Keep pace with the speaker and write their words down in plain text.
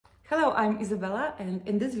Hello, I'm Isabella, and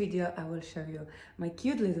in this video I will show you my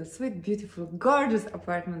cute little sweet, beautiful, gorgeous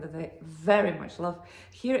apartment that I very much love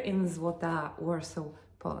here in Złota, Warsaw,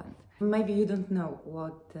 Poland. Maybe you don't know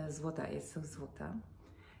what Złota is. So Złota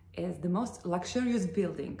is the most luxurious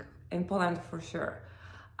building in Poland for sure.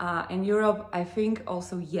 In Europe, I think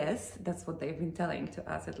also yes, that's what they've been telling to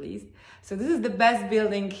us at least. So this is the best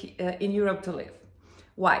building in Europe to live.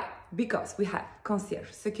 Why? Because we have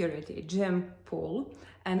concierge, security, gym, pool,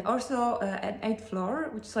 and also an 8th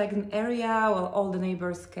floor, which is like an area where all the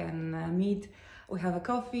neighbors can meet. We have a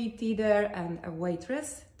coffee, tea there, and a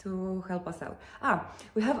waitress to help us out.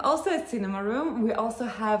 We have also a cinema room. We also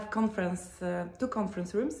have two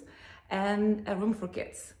conference rooms and a room for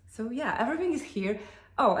kids. So yeah, everything is here.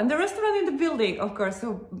 Oh, and the restaurant in the building, of course.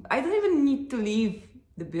 So I don't even need to leave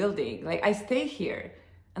the building. Like I stay here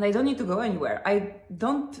and I don't need to go anywhere.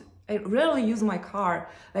 I rarely use my car.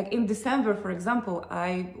 Like in December, for example,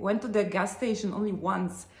 I went to the gas station only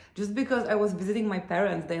once, just because I was visiting my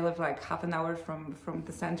parents. They live like half an hour from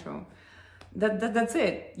the centrum. That's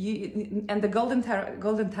it. And the Golden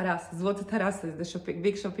Terrace, Złote Terrace, the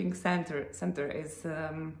big shopping center is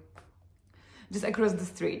just across the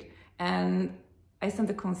street. And I sent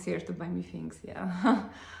the concierge to buy me things. Yeah.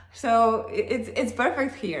 So it's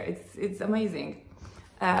perfect here. It's amazing.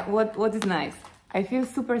 What is nice? I feel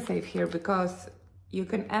super safe here because you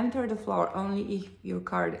can enter the floor only if your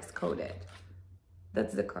card is coded.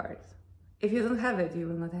 That's the card. If you don't have it, you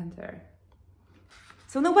will not enter.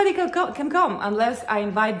 So nobody can come unless I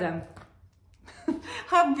invite them.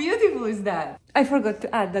 How beautiful is that? I forgot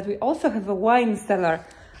to add that we also have a wine cellar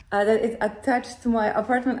that is attached to my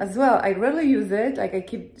apartment as well. I rarely use it, like I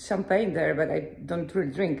keep champagne there, but I don't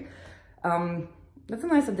really drink. That's a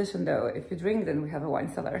nice addition though. If you drink, then we have a wine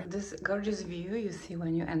cellar. This gorgeous view you see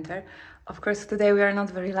when you enter. Of course, today we are not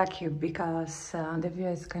very lucky because the view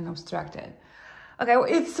is kind of obstructed. Okay, well,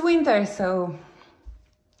 it's winter, so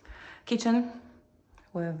kitchen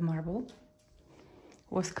with marble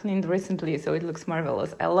was cleaned recently, so it looks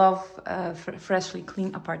marvelous. I love freshly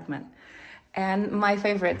clean apartment. And my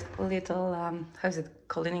favorite little, how's it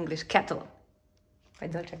called in English? Kettle by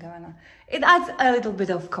Dolce & Gabbana. It adds a little bit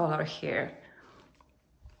of color here.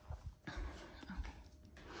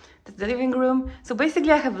 That's the living room. So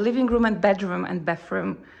basically I have living room and bedroom and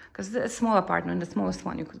bathroom because it's a small apartment, the smallest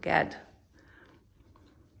one you could get.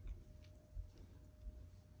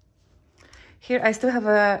 Here I still have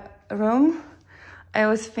a room. I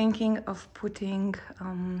was thinking of putting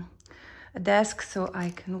a desk so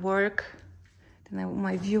I can work. Then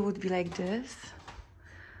my view would be like this.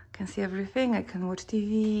 I can see everything. I can watch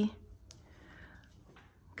TV.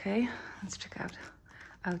 Okay, let's check out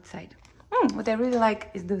outside. What I really like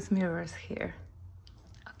is those mirrors here.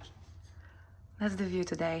 Okay. That's the view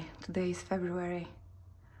today. Today is February.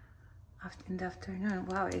 In the afternoon.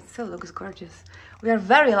 Wow, it still looks gorgeous. We are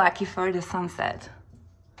very lucky for the sunset.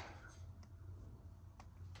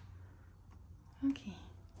 Okay.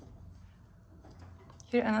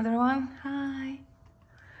 Here another one. Hi.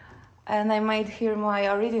 And I made here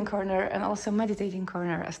my reading corner and also meditating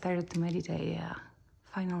corner. I started to meditate, yeah.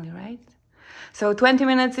 Finally, right? So 20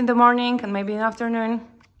 minutes in the morning and maybe in the afternoon,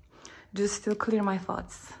 just to clear my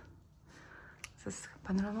thoughts. This is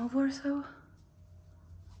panorama of Warsaw.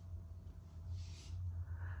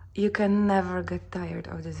 You can never get tired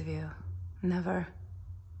of this view, never.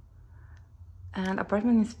 And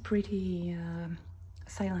apartment is pretty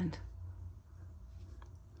silent.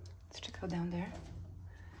 Let's check out down there.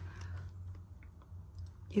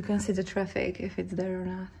 You can see the traffic, if it's there or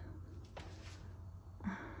not.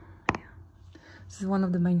 Yeah. This is one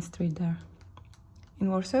of the main streets there in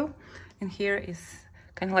Warsaw. And here is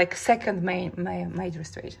kind of like second major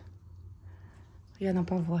street. Jana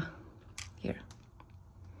Pawła, here.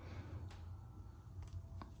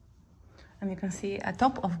 And you can see a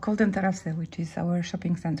top of Golden Terrace, which is our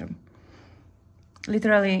shopping center.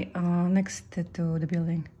 Literally next to the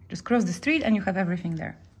building. Just cross the street and you have everything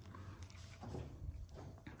there.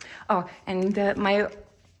 Oh, and my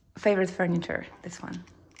favorite furniture, this one.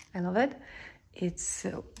 I love it. It's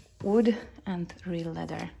wood and real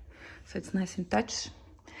leather. So it's nice in touch.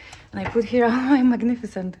 And I put here all my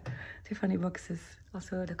magnificent Tiffany boxes.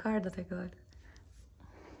 Also the card that I got.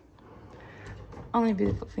 Only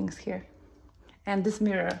beautiful things here. And this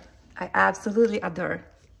mirror, I absolutely adore.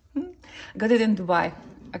 Got it in Dubai.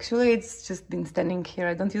 Actually, it's just been standing here.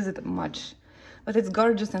 I don't use it much. But it's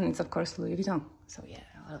gorgeous and it's of course Louis Vuitton. So yeah,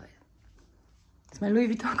 I love it. It's my Louis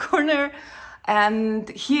Vuitton corner. And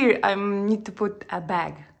here I need to put a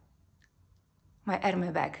bag. My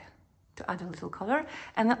Hermès bag. To add a little color.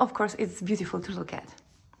 And of course, it's beautiful to look at.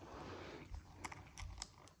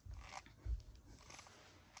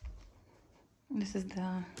 This is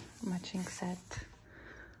the matching set.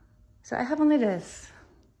 So I have only this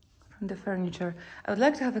from the furniture. I would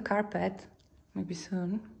like to have a carpet, maybe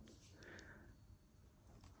soon.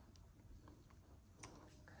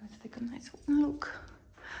 Let's take a nice look.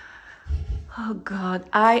 Oh God,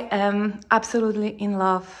 I am absolutely in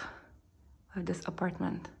love with this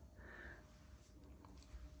apartment.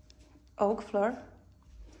 Oak floor,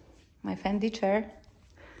 my Fendi chair.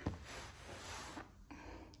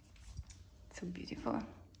 So beautiful.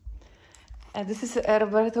 This is a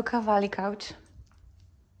Roberto Cavalli couch.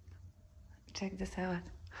 Check this out.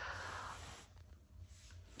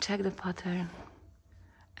 Check the pattern.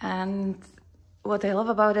 And what I love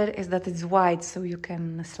about it is that it's wide, so you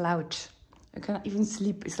can slouch. You can even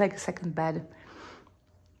sleep. It's like a second bed.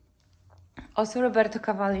 Also Roberto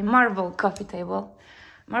Cavalli marble coffee table.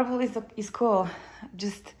 Marble is cool.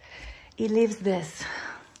 Just it leaves this.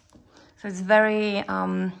 So it's very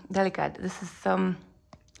delicate. This is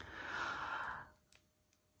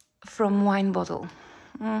from wine bottle.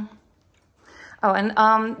 Oh,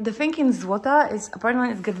 and the thing in Złota is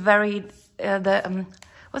apartments get very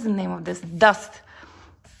what's the name of this? Dust.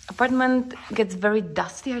 Apartment gets very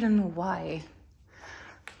dusty. I don't know why.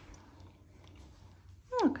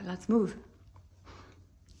 Okay, let's move.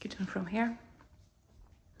 Kitchen from here.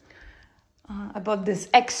 I bought this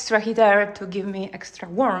extra heater to give me extra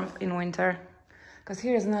warmth in winter, because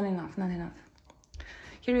here is not enough, not enough.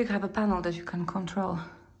 Here you have a panel that you can control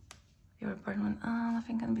your apartment.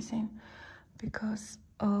 Nothing can be seen because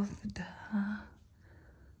of the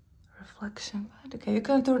reflection. But okay, you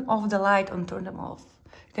can turn off the light and turn them off.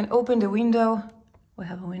 You can open the window. We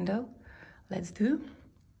have a window. Let's do.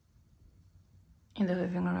 In the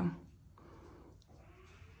living room.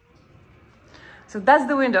 So that's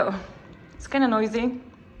the window. It's kind of noisy.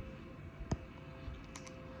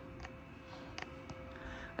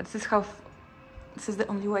 But this is the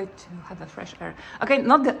only way to have a fresh air. Okay,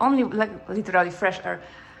 not the only, like literally fresh air.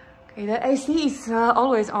 Okay, the AC is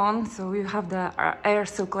always on, so we have the air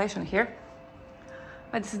circulation here.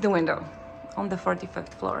 But this is the window on the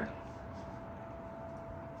 45th floor.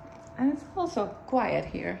 And it's also quiet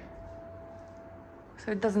here.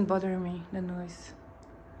 So it doesn't bother me, the noise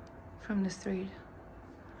from the street.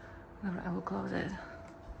 I will close it.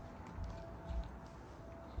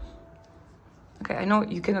 Okay, I know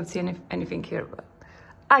you cannot see anything here, but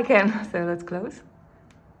I can, so let's close.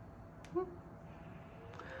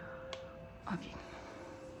 Okay.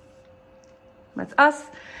 That's us,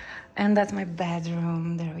 and that's my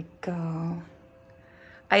bedroom. There we go.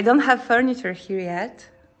 I don't have furniture here yet.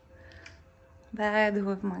 Bed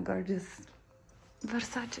with my gorgeous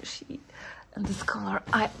Versace sheet. And this color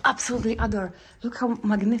I absolutely adore. Look how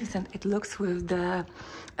magnificent it looks with the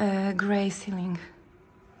gray ceiling.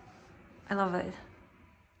 I love it.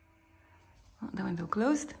 The window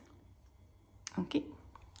closed. Okay.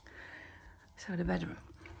 So the bedroom.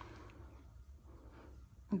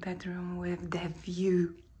 Bedroom with the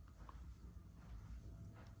view.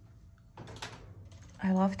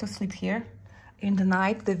 I love to sleep here. In the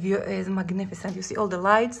night, the view is magnificent. You see all the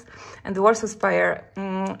lights, and the Warsaw Spire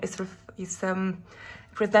is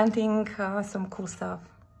presenting some cool stuff.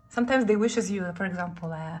 Sometimes they wishes you, for example,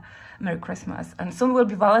 Merry Christmas. And soon will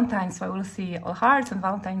be Valentine's, so I will see all hearts and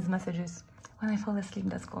Valentine's messages when I fall asleep.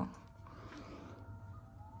 That's cool.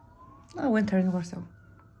 Oh, winter in Warsaw.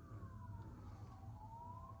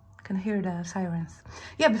 Can hear the sirens.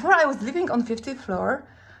 Yeah, before I was living on 50th floor,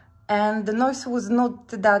 and the noise was not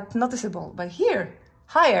that noticeable. But here,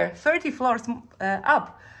 higher, 30 floors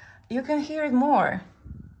up, you can hear it more.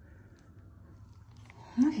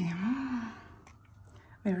 Okay.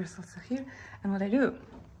 Mirrors also here. And what I do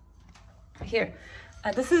here,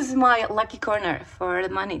 this is my lucky corner for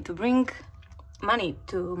the money, to bring money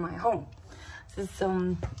to my home. This is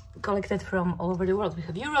collected from all over the world. We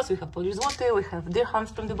have euros, we have Polish złoty, we have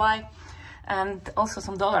dirhams from Dubai, and also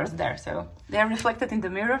some dollars there. So they are reflected in the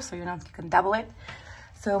mirror, so you can double it.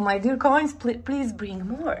 So my dear coins, please bring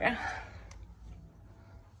more.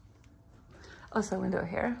 Also window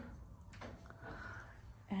here.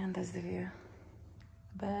 And that's the view.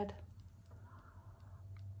 Bed.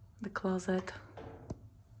 The closet.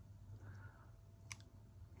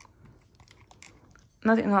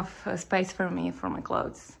 Not enough space for me for my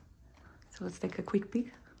clothes. So let's take a quick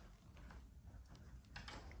peek.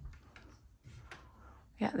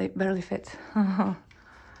 Yeah, they barely fit.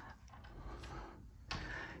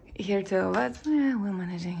 Here too, but yeah, we're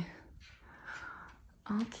managing.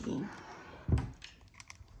 Okay.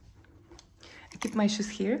 I keep my shoes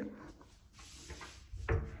here,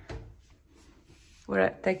 where I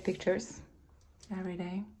take pictures every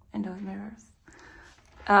day in those mirrors.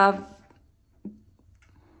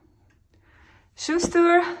 shoes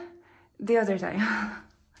tour the other time.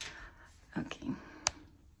 Okay.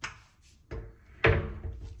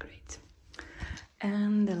 Great.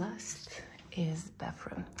 And the last is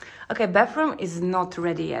bathroom. Okay, bathroom is not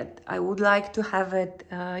ready yet. I would like to have it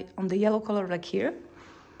on the yellow color like here.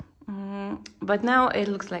 But now it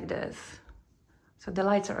looks like this. So the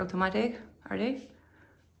lights are automatic, are they?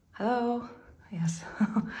 Hello? Yes.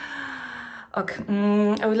 Okay,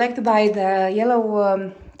 I would like to buy the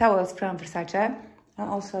yellow towels from Versace and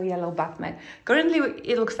also yellow bath mat. Currently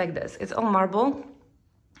it looks like this. It's all marble.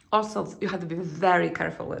 Also, you have to be very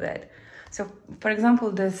careful with it. So, for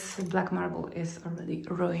example, this black marble is already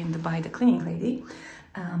ruined by the cleaning lady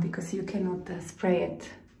because you cannot spray it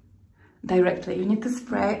directly. You need to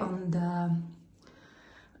spray on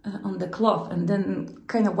the cloth and then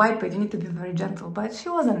kind of wipe it. You need to be very gentle, but she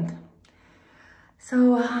wasn't.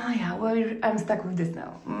 So, yeah, well, I'm stuck with this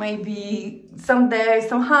now. Maybe someday,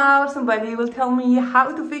 somehow, somebody will tell me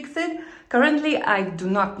how to fix it. Currently, I do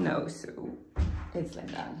not know, so it's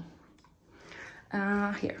like that.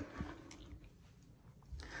 Here.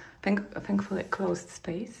 Thankfully, closed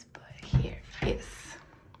space, but here is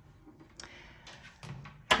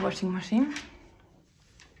washing machine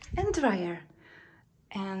and dryer.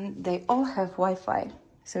 And they all have Wi-Fi.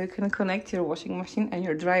 So you can connect your washing machine and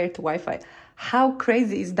your dryer to Wi-Fi. How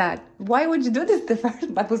crazy is that? Why would you do this?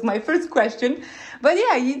 That was my first question. But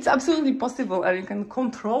yeah, it's absolutely possible. And you can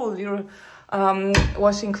control your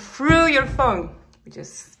washing through your phone, which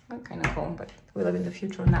is kind of cool, but we live in the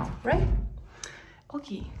future now, right?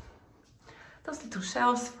 Okay. Those little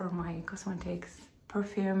shelves for my cosmetics,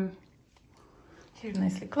 perfume. Here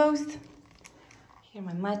nicely closed. Here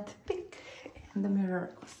my matte pick and the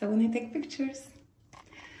mirror. So when I take pictures,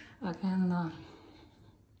 again,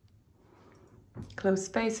 close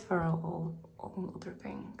space for all other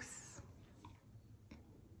things.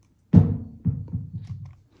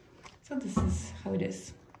 So this is how it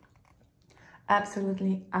is.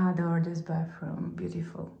 Absolutely adore this bathroom,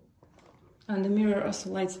 beautiful. And the mirror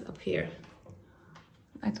also lights up here.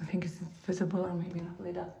 I don't think it's visible, or maybe not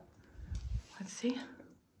lit up. Let's see.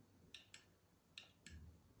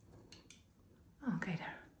 Okay,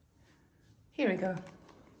 there. Here we go.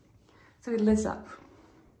 So it lights up.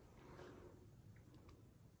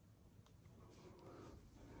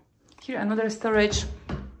 Here another storage.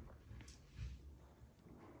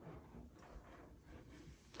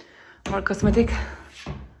 More cosmetic.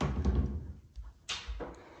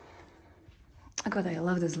 Oh God, I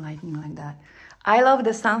love this lighting like that. I love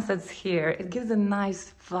the sunsets here. It gives a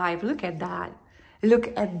nice vibe. Look at that.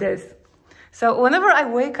 Look at this. So whenever I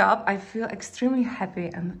wake up, I feel extremely happy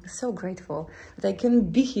and so grateful that I can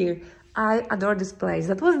be here. I adore this place.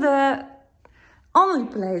 That was the only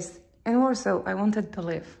place in Warsaw I wanted to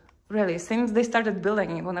live. Really, since they started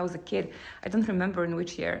building it when I was a kid. I don't remember in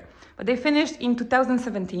which year. But they finished in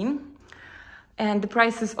 2017. And the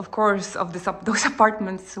prices, of course, of those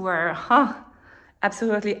apartments were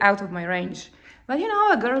absolutely out of my range. But you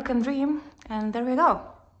know, a girl can dream, and there we go.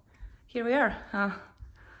 Here we are.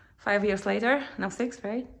 5 years later, now 6,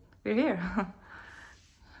 right? We're here.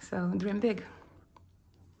 So dream big.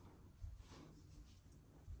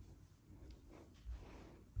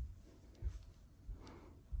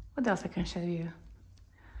 What else I can show you?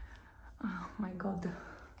 Oh my God,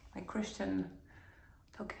 my Christian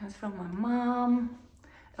tokens from my mom.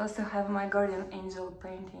 I also have my guardian angel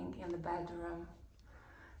painting in the bedroom.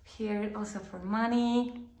 Here also for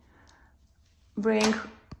money. Bring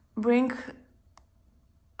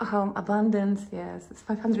home abundance. Yes, it's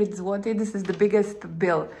 500 zloty. This is the biggest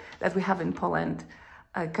bill that we have in Poland.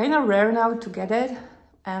 Kind of rare now to get it.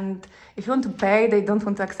 And if you want to pay, they don't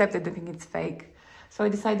want to accept it. They think it's fake. So I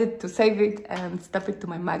decided to save it and stuff it to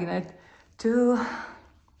my magnet to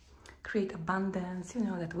create abundance, you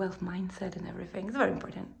know, that wealth mindset and everything. It's very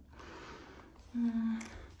important.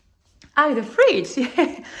 The fridge.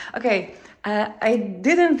 Okay, I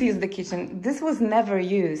didn't use the kitchen. This was never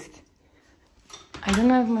used. I don't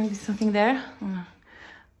know if maybe something there.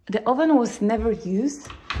 The oven was never used.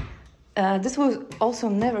 This was also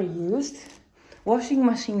never used. Washing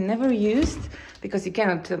machine never used, because you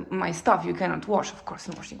cannot, my stuff you cannot wash, of course,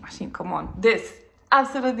 in washing machine. Come on, this,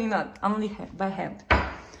 absolutely not, only by hand.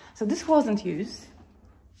 So this wasn't used.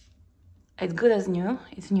 It's good as new.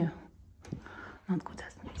 It's new. Not good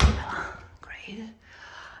as new. Great.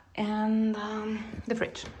 And the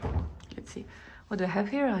fridge. Let's see. What do I have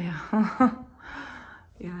here? Oh yeah.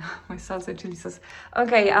 Yeah, my salsa chili sauce.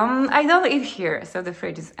 Okay, I don't eat here, so the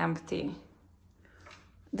fridge is empty.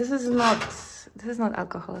 This is not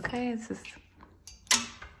alcohol, okay? This is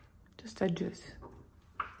just a juice.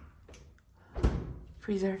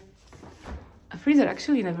 Freezer. A freezer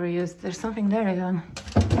actually never used. There's something there again.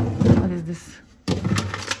 What is this?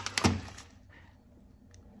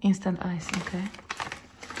 Instant ice, okay.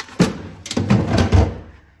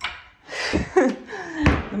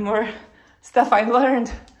 The more stuff I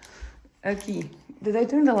learned. Okay, did I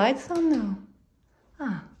turn the lights on? No.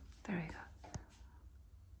 Ah, there we go.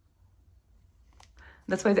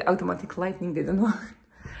 That's why the automatic lighting didn't work.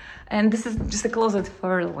 And this is just a closet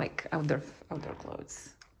for like outdoor clothes.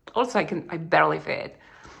 Also, I barely fit.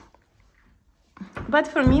 But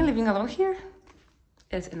for me, living alone here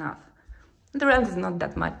is enough. The rent is not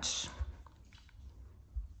that much.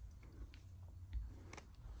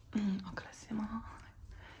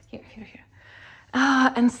 Here.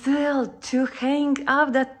 Ah, and still to hang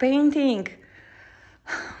up that painting.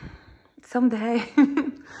 Someday.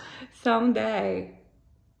 Someday.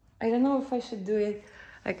 I don't know if I should do it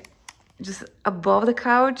like just above the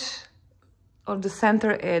couch or the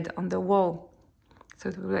center it on the wall. So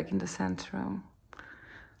it will be like in the center.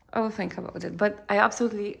 I will think about it. But I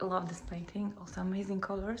absolutely love this painting. Also amazing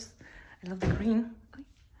colors. I love the green.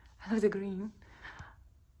 I love the green.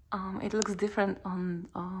 It looks different on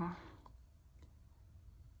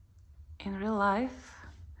in real life.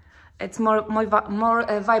 It's more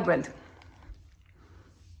vibrant.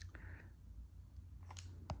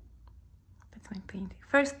 That's my painting.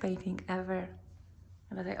 First painting ever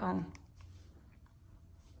that I own.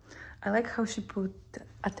 I like how she put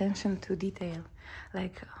attention to detail.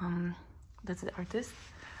 Like, that's the artist,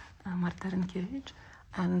 Marta Rękiewicz,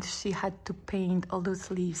 and she had to paint all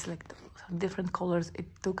those leaves, like different colors. It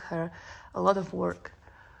took her a lot of work.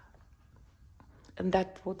 And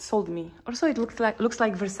that's what sold me. Also, it looks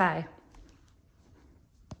like Versailles.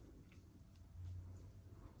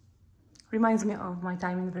 Reminds me of my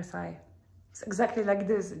time in Versailles. It's exactly like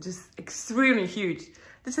this, just extremely huge.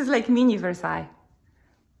 This is like mini Versailles.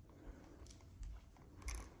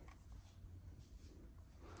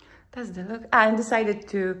 That's the look. I decided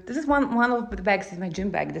to, this is one of the bags, is my gym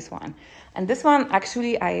bag, this one. And this one,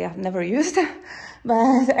 actually, I have never used,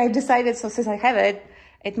 but I decided, so since I have it,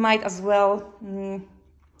 it might as well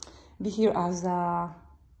be here as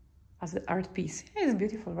an art piece. It's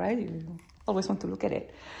beautiful, right? You always want to look at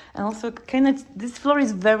it. And also, this floor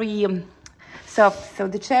is very soft. So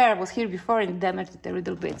the chair was here before and damaged it a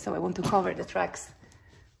little bit. So I want to cover the tracks.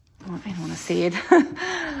 I don't want to see it.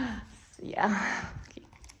 Yeah.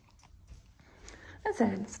 That's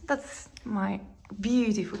it. That's my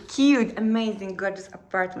beautiful, cute, amazing, gorgeous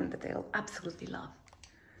apartment that I'll absolutely love.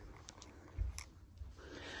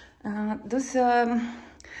 Those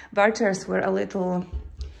bar chairs were a little,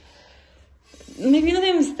 maybe not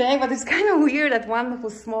a mistake, but it's kind of weird that one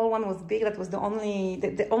was small, one was big. That was the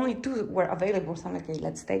only two were available. So I'm like, okay,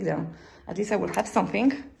 let's take them. At least I will have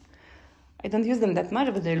something. I don't use them that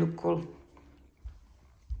much, but they look cool.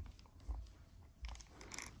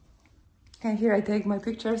 And here I take my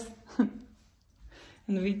pictures and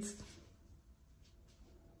vids.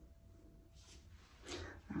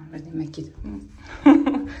 Let me make it.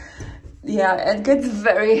 Yeah, it gets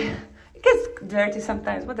dirty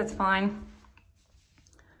sometimes, but that's fine.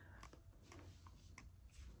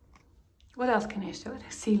 What else can I show? The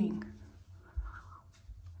ceiling.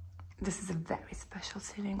 This is a very special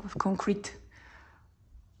ceiling with concrete.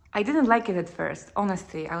 I didn't like it at first,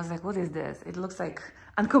 honestly. I was like, what is this? It looks like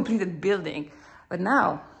uncompleted building. But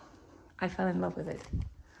now, I fell in love with it.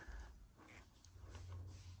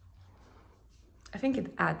 I think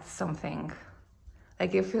it adds something.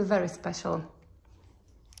 Like, you feel very special.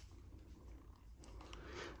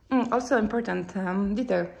 Also important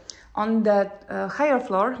detail. On that higher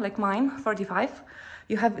floor, like mine, 45,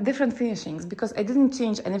 you have different finishings because I didn't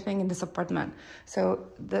change anything in this apartment. So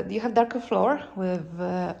you have darker floor with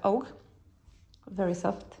oak, very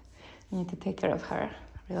soft. You need to take care of her,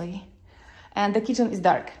 really. And the kitchen is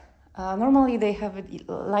dark. Normally they have a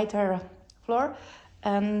lighter floor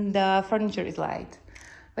and the furniture is light.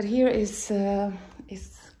 But here is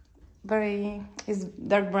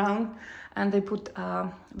dark brown and they put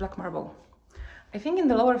black marble. I think in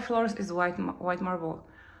the lower floors is white marble.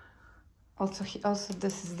 Also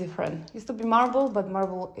this is different. It used to be marble, but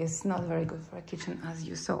marble is not very good for a kitchen, as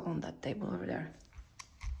you saw on that table over there.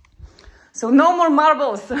 So no more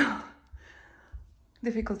marbles.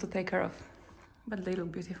 Difficult to take care of, but they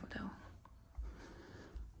look beautiful though.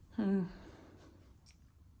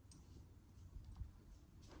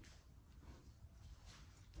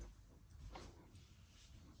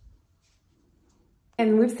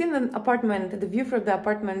 And we've seen the view from the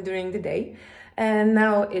apartment during the day. And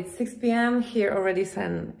now it's 6 p.m. Here already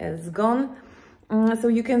sun is gone. So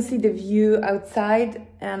you can see the view outside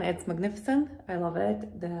and it's magnificent. I love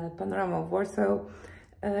it. The panorama of Warsaw.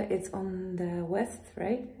 It's on the west,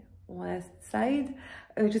 right? West side,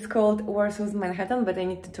 which is called Warsaw's Manhattan, but I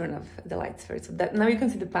need to turn off the lights first. So that now you can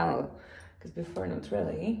see the panel, because before not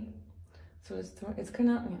really. So it's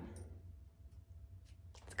kind of, yeah.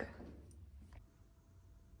 Let's go.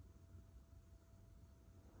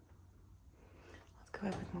 Let's go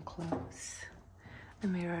a bit more close. The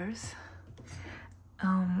mirrors.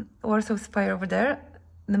 Warsaw Spire over there.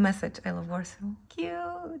 The message, I love Warsaw.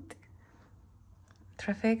 Cute.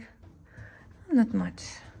 Traffic, not much.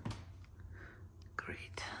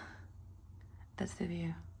 Great. That's the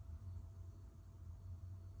view.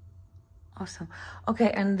 Awesome. Okay,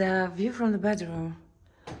 and the view from the bedroom.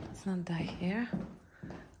 Let's not die here.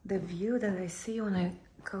 The view that I see when I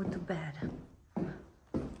go to bed.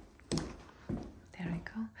 There we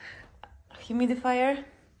go. Humidifier,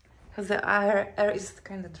 because the air is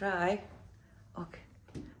kind of dry. Okay.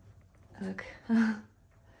 Look.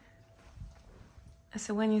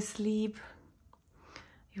 So when you sleep,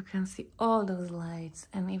 you can see all those lights,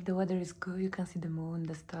 and if the weather is good, you can see the moon,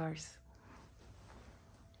 the stars.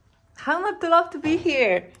 How not to love to be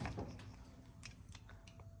here?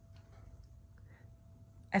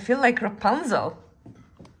 I feel like Rapunzel.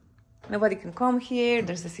 Nobody can come here,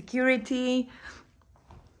 there's the security.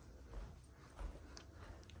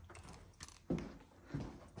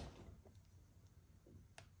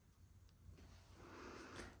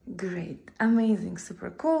 Great, amazing,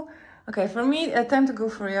 super cool. Okay, for me, time to go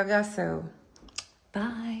for yoga, so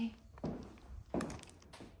bye.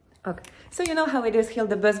 Okay, so you know how it is here,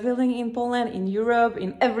 the best building in Poland, in Europe,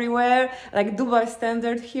 in everywhere, like Dubai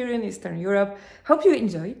standard here in Eastern Europe. Hope you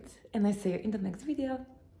enjoyed, and I see you in the next video.